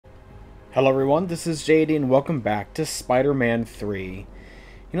Hello everyone, this is JD and welcome back to Spider-Man 3.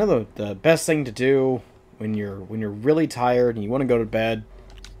 You know the best thing to do when you're really tired and you want to go to bed?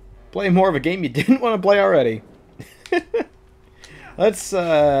 Play more of a game you didn't want to play already. Let's do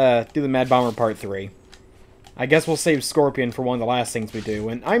the Mad Bomber Part 3. I guess we'll save Scorpion for one of the last things we do,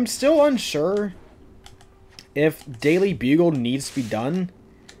 and I'm still unsure if Daily Bugle needs to be done.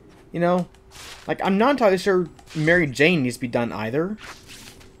 You know? Like, I'm not entirely sure Mary Jane needs to be done either.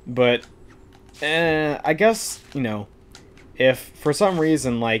 But I guess, you know, if for some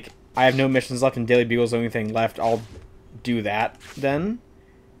reason, like, I have no missions left and Daily Bugle's the only thing left, I'll do that then.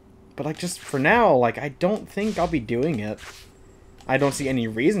 But, like, just for now, like, I don't think I'll be doing it. I don't see any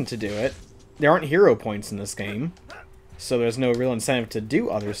reason to do it. There aren't hero points in this game, so there's no real incentive to do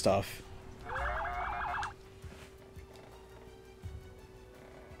other stuff.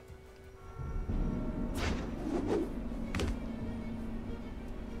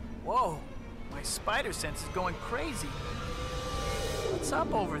 Whoa, my spider sense is going crazy. What's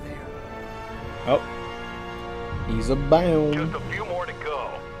up over there? Oh, he's abound. Just a few more to go.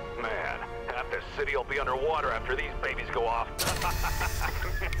 Man, half the city will be underwater after these babies go off.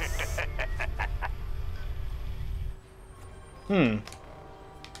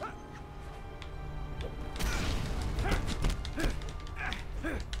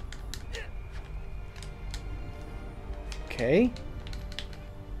 Okay.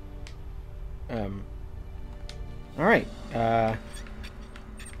 Alright,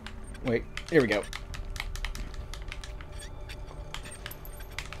 wait, here we go.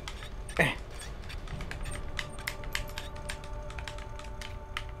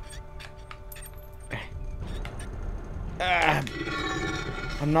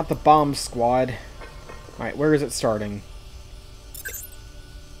 I'm not the bomb squad. Alright, where is it starting?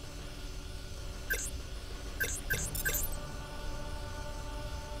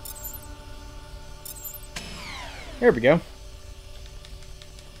 There we go.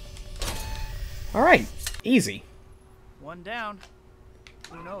 Alright, easy. One down.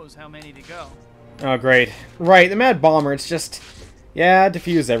 Who knows how many to go? Oh, great. Right, the Mad Bomber, it's just... Yeah,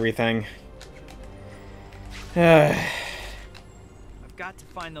 diffuse everything. I've got to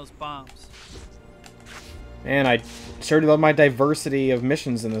find those bombs. Man, I sure do love my diversity of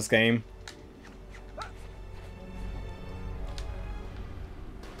missions in this game.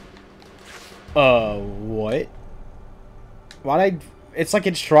 What? Why'd I... It's like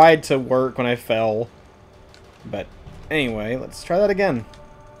it tried to work when I fell. But, anyway, let's try that again.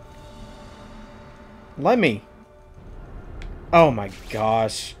 Let me. Oh my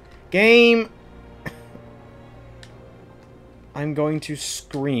gosh. Game! I'm going to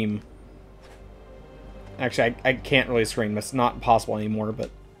scream. Actually, I can't really scream. That's not possible anymore,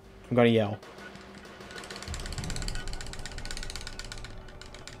 but I'm going to yell.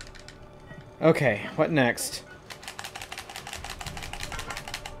 Okay, what next?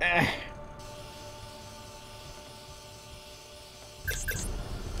 Oh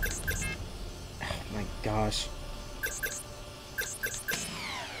my gosh.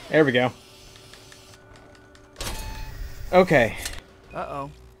 There we go. Okay. Uh-oh.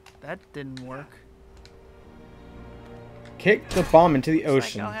 That didn't work. Kick the bomb into the Looks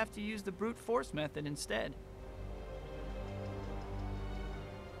ocean. like I'll have to use the brute force method instead.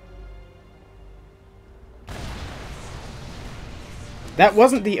 That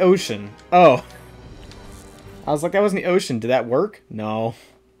wasn't the ocean. Oh. I was like, that wasn't the ocean. Did that work? No.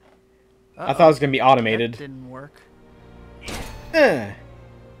 I thought it was going to be automated. That didn't work. Eh.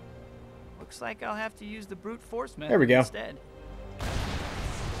 Looks like I'll have to use the brute force method There we go. instead.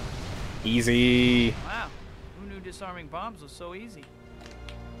 Easy. Wow. Who knew disarming bombs was so easy?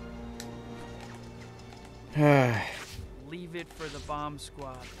 Leave it for the bomb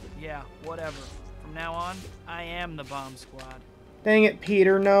squad. Yeah, whatever. From now on, I am the bomb squad. Dang it,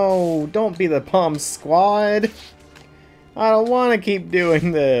 Peter, no. Don't be the bomb squad. I don't want to keep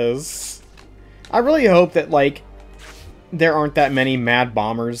doing this. I really hope that, like, there aren't that many Mad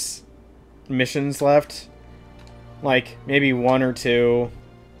Bombers missions left. Like, maybe one or two.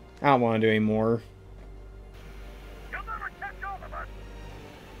 I don't want to do any more.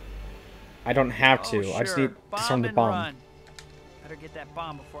 I don't have to. Oh, I just sure. need to disarm the and bomb. Run. Better get that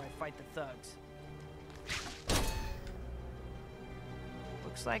bomb before I fight the thugs.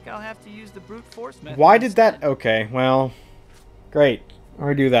 Looks like I'll have to use the brute force method. Why did instead. that... Okay, well... Great.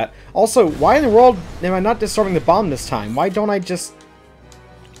 I'll do that. Also, why in the world am I not disarming the bomb this time? Why don't I just...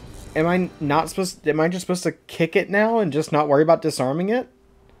 Am I not supposed... Am I just supposed to kick it now and just not worry about disarming it?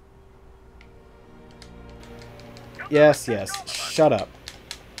 Yes, yes. Shut up.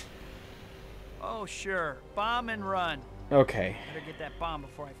 Oh, sure. Bomb and run. Okay. Better get that bomb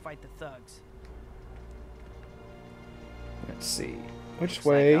before I fight the thugs. Let's see. Which Looks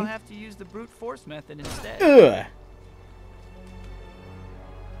way? like I'll have to use the brute force method instead. Ugh.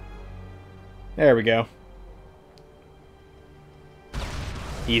 There we go.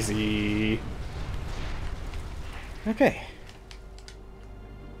 Easy. Okay.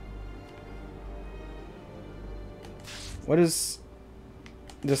 What is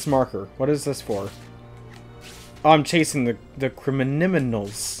this marker? What is this for? Oh, I'm chasing the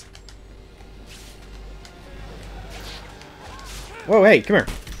criminals. Whoa, hey, come here.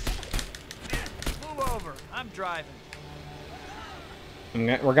 Move over. I'm driving.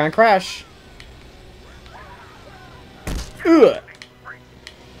 We're gonna crash. Ugh.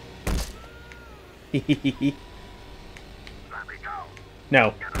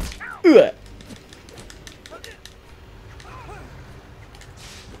 No. Ugh.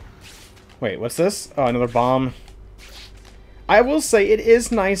 Wait, what's this? Oh, another bomb. I will say it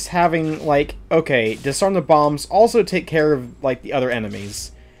is nice having, like, okay, disarm the bombs, also take care of, like, the other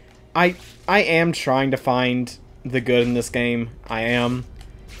enemies. I am trying to find the good in this game. I am.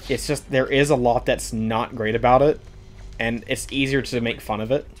 It's just, there is a lot that's not great about it, and it's easier to make fun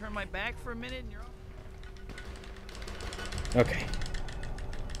of it. Turn my back for a minute and you're off. Okay.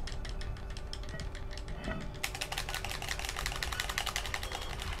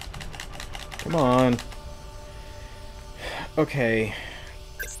 Come on. Okay.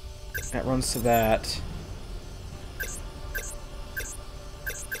 That runs to that.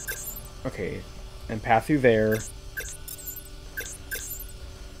 Okay. And path through there.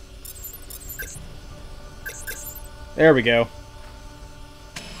 There we go.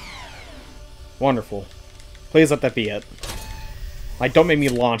 Wonderful. Please let that be it. Like, don't make me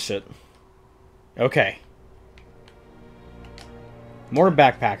launch it. Okay. More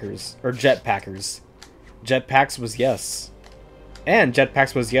backpackers. Or jetpackers. Jetpacks was yes. And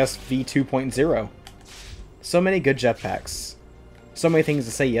jetpacks was yes v2.0. So many good jetpacks. So many things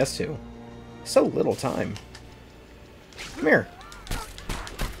to say yes to. So little time. Come here.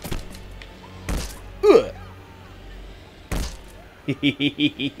 Ugh.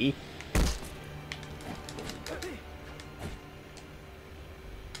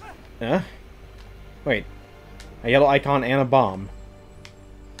 Huh? Wait. A yellow icon and a bomb.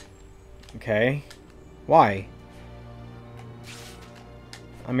 Okay. Why?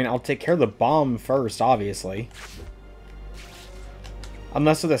 I mean, I'll take care of the bomb first, obviously.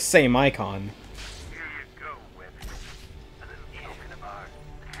 Unless they're the same icon. Here you go, Whip. A little token of ours.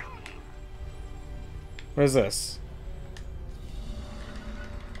 What is this?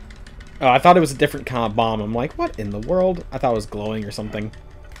 Oh, I thought it was a different kind of bomb. I'm like, what in the world? I thought it was glowing or something.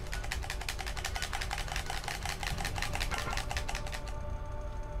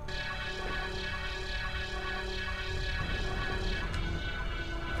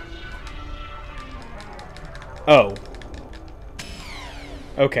 Oh.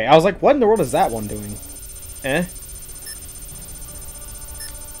 Okay, I was like, what in the world is that one doing? Eh?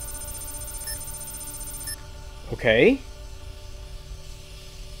 Okay.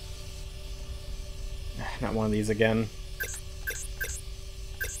 Not one of these again.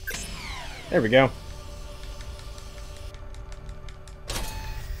 There we go.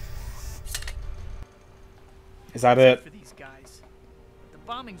 Is that it? For these guys. But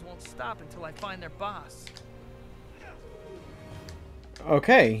the bombings won't stop until I find their boss.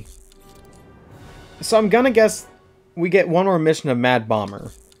 Okay. So I'm gonna guess we get one more mission of Mad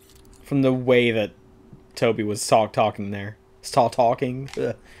Bomber. From the way that Toby was talking there. Talking.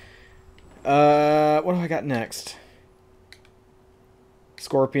 Ugh. What do I got next?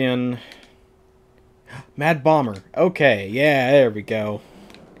 Scorpion. Mad Bomber. Okay, yeah, there we go.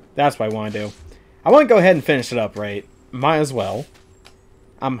 That's what I want to do. I want to go ahead and finish it up, right? Might as well.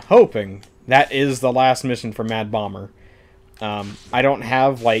 I'm hoping that is the last mission for Mad Bomber. I don't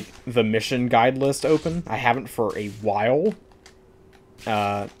have, like, the mission guide list open. I haven't for a while.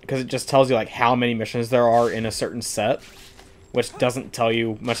 Because it just tells you, like, how many missions there are in a certain set. Which doesn't tell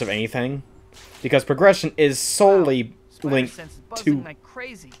you much of anything. Because progression is solely linked to... like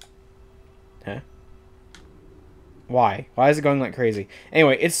crazy. Huh? Why? Why is it going like crazy?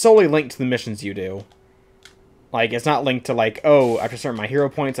 Anyway, it's solely linked to the missions you do. Like, it's not linked to, like, oh, after certain my hero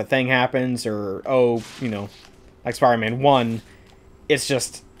points, a thing happens, or, oh, you know, like Spider-Man 1. It's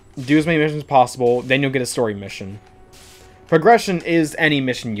just, do as many missions as possible, then you'll get a story mission. Progression is any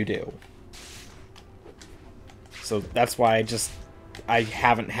mission you do. So that's why I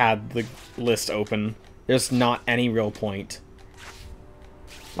haven't had the list open. There's not any real point.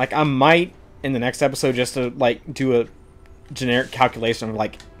 Like, I might, in the next episode, just to, like, do a generic calculation of,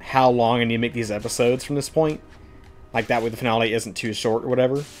 like, how long I need to make these episodes from this point. Like that way the finale isn't too short or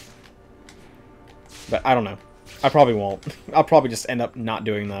whatever. But I don't know. I probably won't. I'll probably just end up not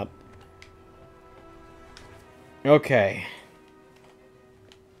doing that. Okay.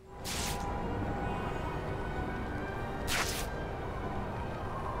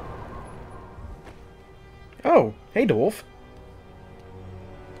 Oh, hey Dwarf.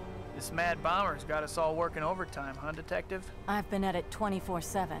 This mad bomber's got us all working overtime, huh, Detective? I've been at it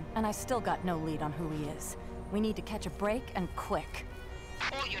 24/7, and I still got no lead on who he is. We need to catch a break, and quick.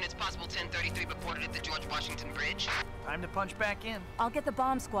 All units possible 1033 reported at the George Washington Bridge. Time to punch back in. I'll get the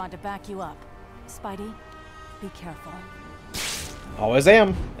bomb squad to back you up. Spidey, be careful. Always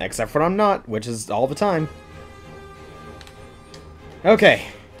am, except when I'm not, which is all the time. Okay,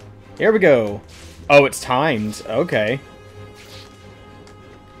 here we go. Oh, it's timed. Okay.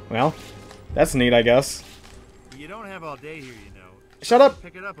 Well, that's neat, I guess. You don't have all day here, you know. Shut up.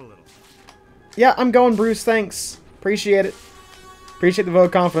 Pick it up a little. Yeah, I'm going, Bruce. Thanks. Appreciate it. Appreciate the vote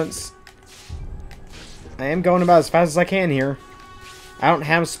of confidence. I am going about as fast as I can here. I don't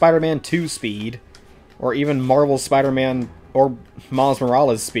have Spider-Man 2 speed. Or even Marvel Spider-Man or Miles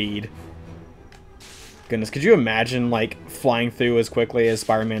Morales speed. Goodness, could you imagine, like, flying through as quickly as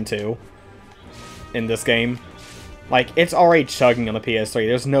Spider-Man 2 in this game? Like, it's already chugging on the PS3.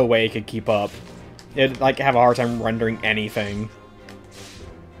 There's no way it could keep up. It'd, like, have a hard time rendering anything.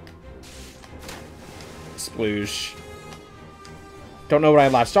 Sploosh. Don't know what I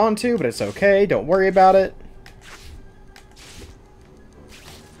latched onto, but it's okay. Don't worry about it.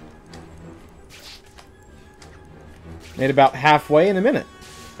 Made about halfway in a minute.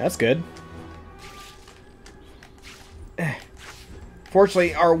 That's good.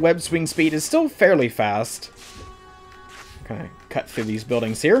 Fortunately, our web swing speed is still fairly fast. Kind of cut through these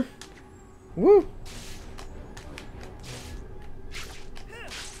buildings here. Woo!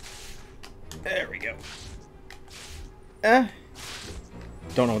 There we go.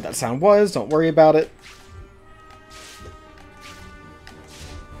 Don't know what that sound was. Don't worry about it.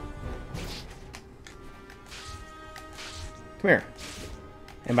 Come here.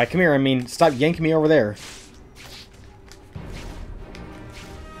 And by come here, I mean stop yanking me over there.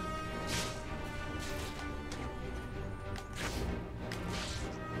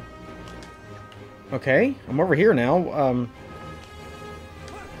 Okay, I'm over here now.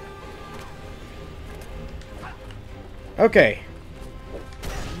 Okay.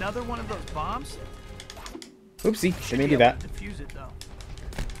 Another one of those bombs? Oopsie, Should didn't mean be to do able that. to defuse it, though.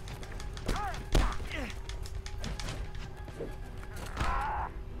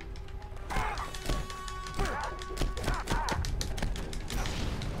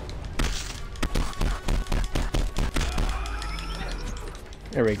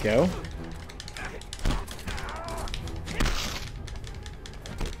 There we go.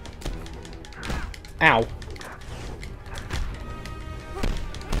 Ow.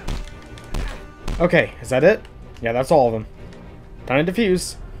 Okay, is that it? Yeah, that's all of them. Time to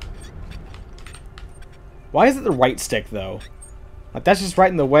defuse. Why is it the right stick, though? Like, that's just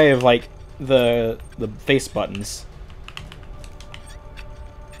right in the way of, like, the face buttons.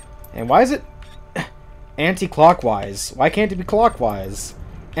 And why is it anti-clockwise? Why can't it be clockwise?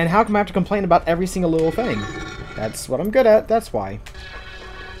 And how come I have to complain about every single little thing? That's what I'm good at, that's why.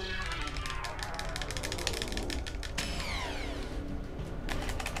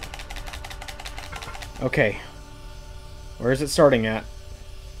 Okay. Where is it starting at?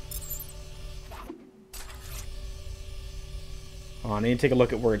 Oh, I need to take a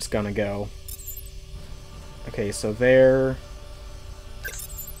look at where it's gonna go. Okay, so there...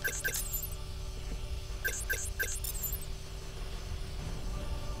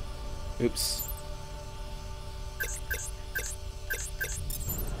 Oops.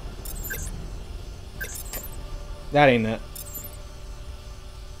 That ain't it.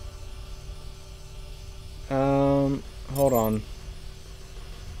 Hold on.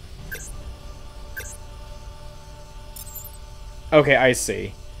 Okay, I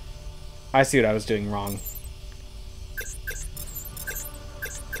see. I see what I was doing wrong.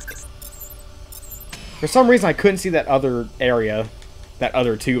 For some reason, I couldn't see that other area. That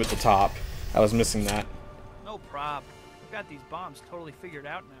other tube at the top. I was missing that. No prob. We've got these bombs totally figured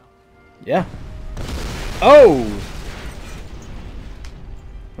out now. Yeah. Oh!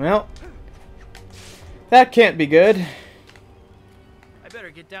 Well. That can't be good. I better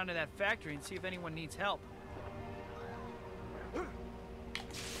get down to that factory and see if anyone needs help.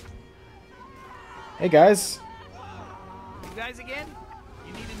 Hey, guys. You guys again?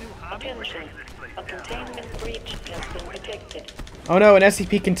 You need a new hobby? Attention. A containment breach has been detected. Oh no, an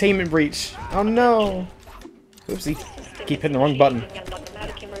SCP containment breach. Oh no. Oopsie. Keep hitting the wrong button. An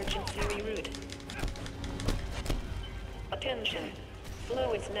automatic emergency reroute.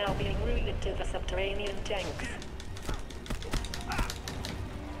 now being routed to the subterranean tanks.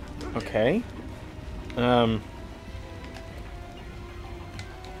 Okay. You're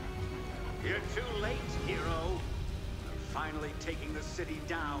too late, hero. I'm finally taking the city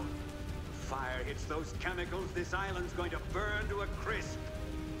down. If fire hits those chemicals, this island's going to burn to a crisp.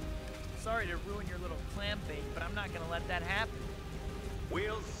 Sorry to ruin your little clam bake, but I'm not gonna let that happen.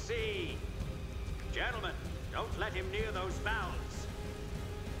 We'll see. Gentlemen, don't let him near those valves.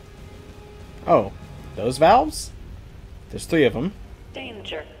 Oh, those valves? There's 3 of them.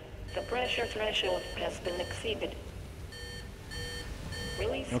 Danger. The pressure threshold has been exceeded.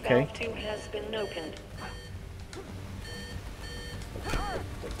 Release Okay. valve 2 has been opened.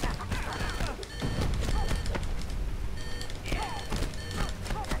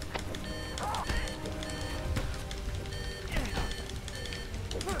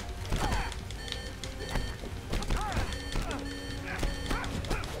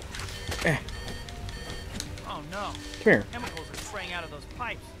 Oh no. Come here. Chemicals are spraying out of those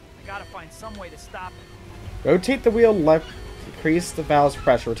pipes. I gotta find some way to stop it. Rotate the wheel left to decrease the valve's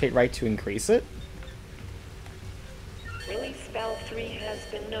pressure. Rotate right to increase it. Release valve 3 has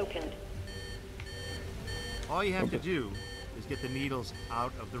been opened. All you have to do is get the needles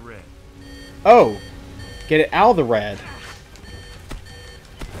out of the red. Oh! Get it out of the red.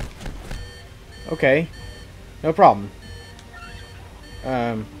 Okay. No problem.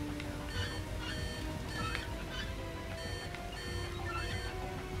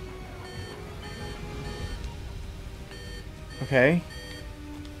 Okay.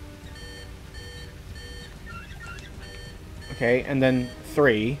 Okay, and then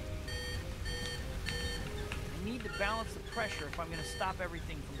 3. I need to balance the pressure if I'm gonna stop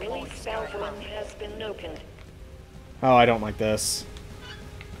everything from blowing Release sky valve high. 1 has been opened. Oh, I don't like this.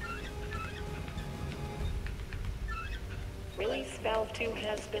 Release valve 2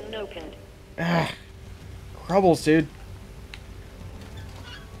 has been opened. Ah. Crubbles, dude.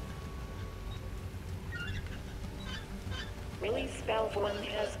 Release valve 1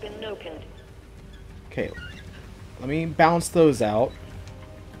 has been opened. Okay. Let me balance those out.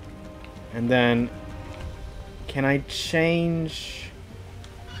 And then... Can I change...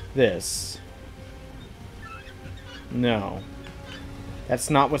 this? No. That's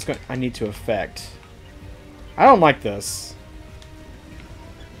not what's going... I need to affect. I don't like this.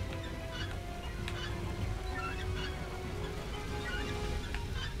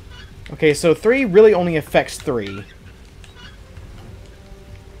 Okay, so 3 really only affects 3.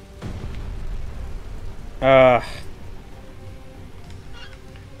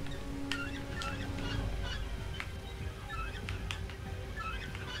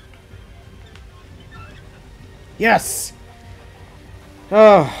 Yes!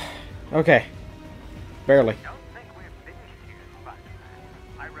 Oh, okay. Barely. Don't think we're finished here, but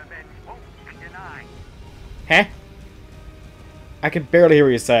my revenge won't be denied. Huh? I could barely hear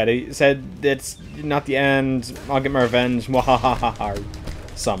what he said. He said it's not the end. I'll get my revenge. Wahahaha. Or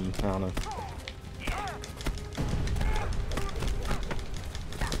some. I don't know.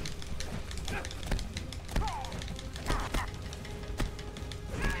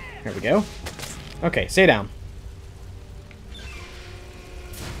 There we go. Okay, stay down.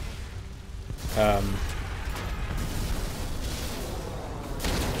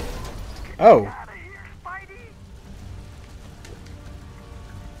 Oh.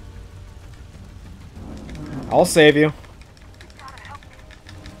 I'll save you.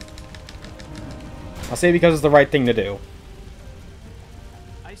 I'll save you because it's the right thing to do.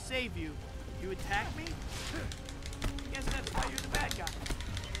 I save you. You attack me? Guess that's why you're the bad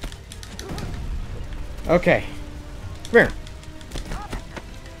guy. Okay. Come here.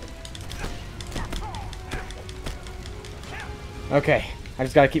 Okay. I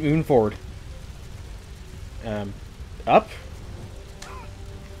just gotta keep moving forward. Up?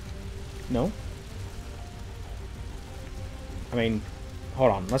 No? I mean,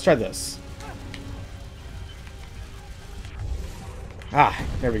 hold on. Let's try this. Ah,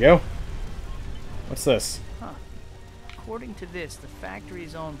 there we go. What's this? Huh. According to this, the factory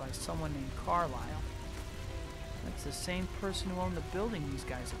is owned by someone named Carlisle. That's the same person who owned the building these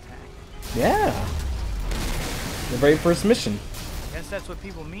guys attacked. Yeah. The very first mission. Guess that's what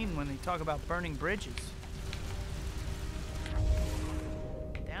people mean when they talk about burning bridges.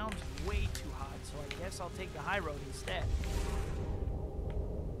 Down's way too hot, so I guess I'll take the high road instead.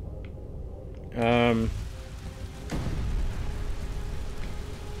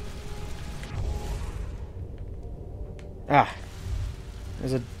 Ah.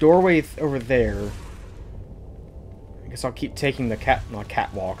 There's a doorway over there. I guess I'll keep taking the not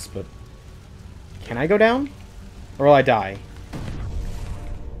catwalks, but... Can I go down? Or will I die?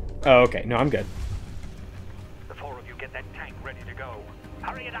 Oh, okay. No, I'm good. The four of you get that tank ready to go.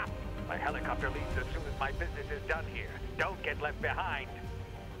 Hurry it up! My helicopter leaves as soon as my business is done here. Don't get left behind.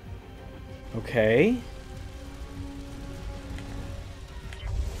 Okay.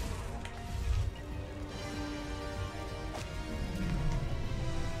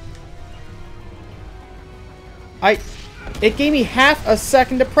 It gave me half a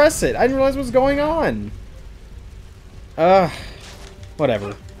second to press it. I didn't realize what was going on.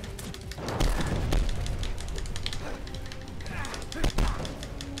 Whatever.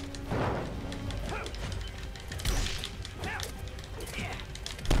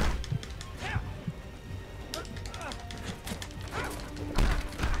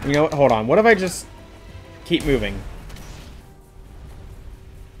 You know what? Hold on. What if I just keep moving?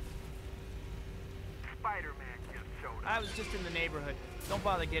 I was just in the neighborhood. Don't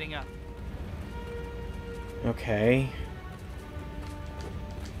bother getting up. Okay.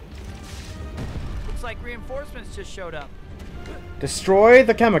 Looks like reinforcements just showed up. Destroy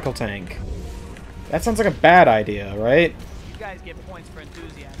the chemical tank. That sounds like a bad idea, right? You guys get points for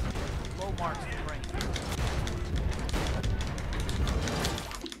enthusiasm. Low marks for brain.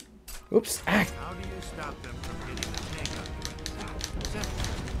 Oops. Ah. How do you stop them from getting the tank up? Simple.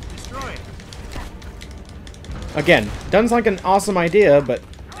 Destroy it. Again, doesn't sound like an awesome idea, but...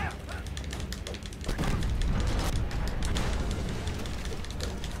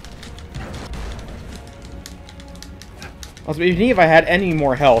 Also, even if I had any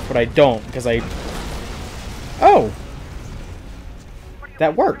more health, but I don't, because I... Oh!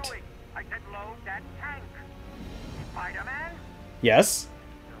 That worked. I said load that tank. Spider-Man? Yes?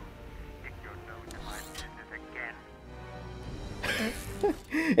 Stick your nose in my business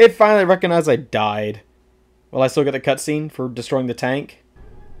again. It finally recognized I died. Will I still get the cutscene for destroying the tank?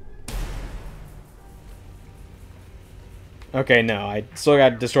 Okay, no, I still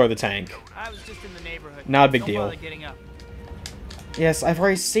gotta destroy the tank. I was just in the neighborhood. Not a big Don't deal. bother getting up. Yes, I've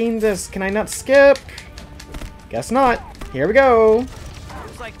already seen this. Can I not skip? Guess not. Here we go.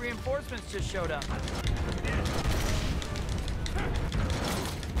 Looks like reinforcements just showed up.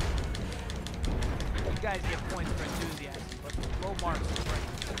 You guys get points for enthusiasm, but low marks for brain.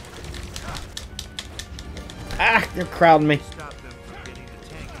 Ah, you're crowding me. Stop them from getting the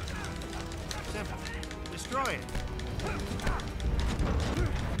tank up. Simple. Destroy it.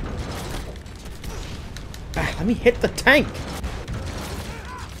 Ah, let me hit the tank.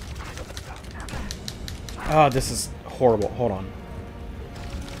 Oh, this is horrible. Hold on.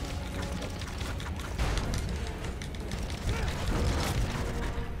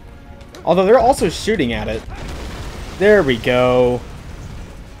 Although they're also shooting at it. There we go.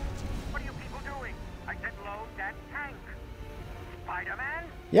 What are you people doing? I said load that tank. Spider-Man?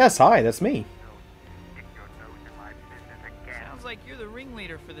 Yes, hi, that's me. Stick your nose in my business again. Sounds like you're the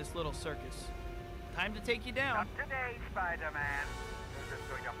ringleader for this little circus. Time to take you down. Not today, Spider-Man. You're just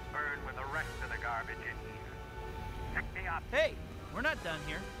going to burn with the rest of the garbage in here. Pick me up. Hey, we're not done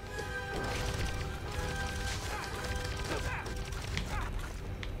here.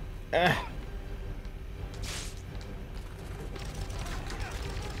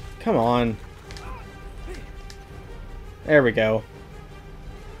 Come on. There we go.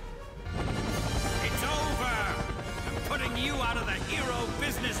 It's over! I'm putting you out of the hero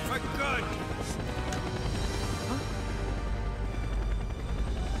business for good!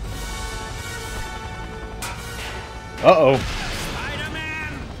 Uh-oh.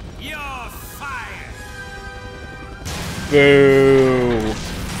 Spider-Man, you're fired! Boo.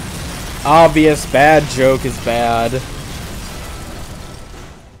 Obvious bad joke is bad.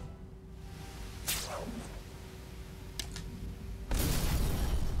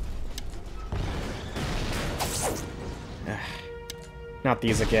 Not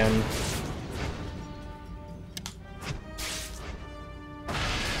these again.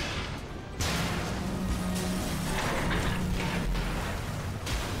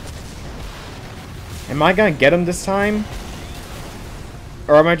 Am I gonna get him this time?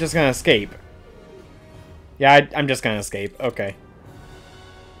 Or am I just gonna escape? Yeah, I'm just gonna escape. Okay.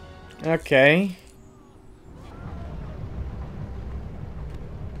 Okay.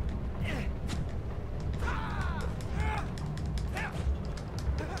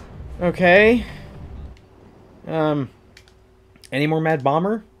 Okay. Any more Mad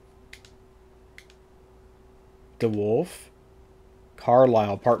Bomber? DeWolf.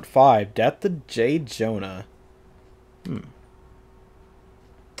 Carlisle, Part 5. Death to J. Jonah.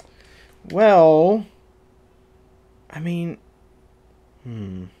 Well... I mean...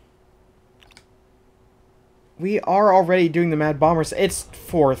 We are already doing the Mad Bombers. It's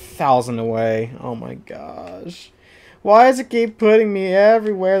 4,000 away. Oh my gosh. Why does it keep putting me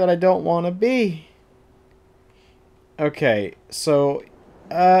everywhere that I don't want to be? Okay, so,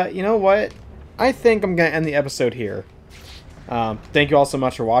 you know what? I think I'm going to end the episode here. Thank you all so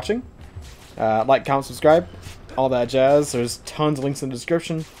much for watching. Like, comment, subscribe, all that jazz. There's tons of links in the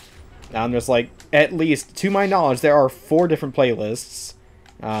description. There's like, at least, to my knowledge, there are 4 different playlists.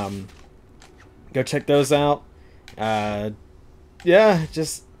 Go check those out. Yeah,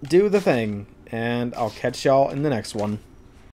 just do the thing. And I'll catch y'all in the next one.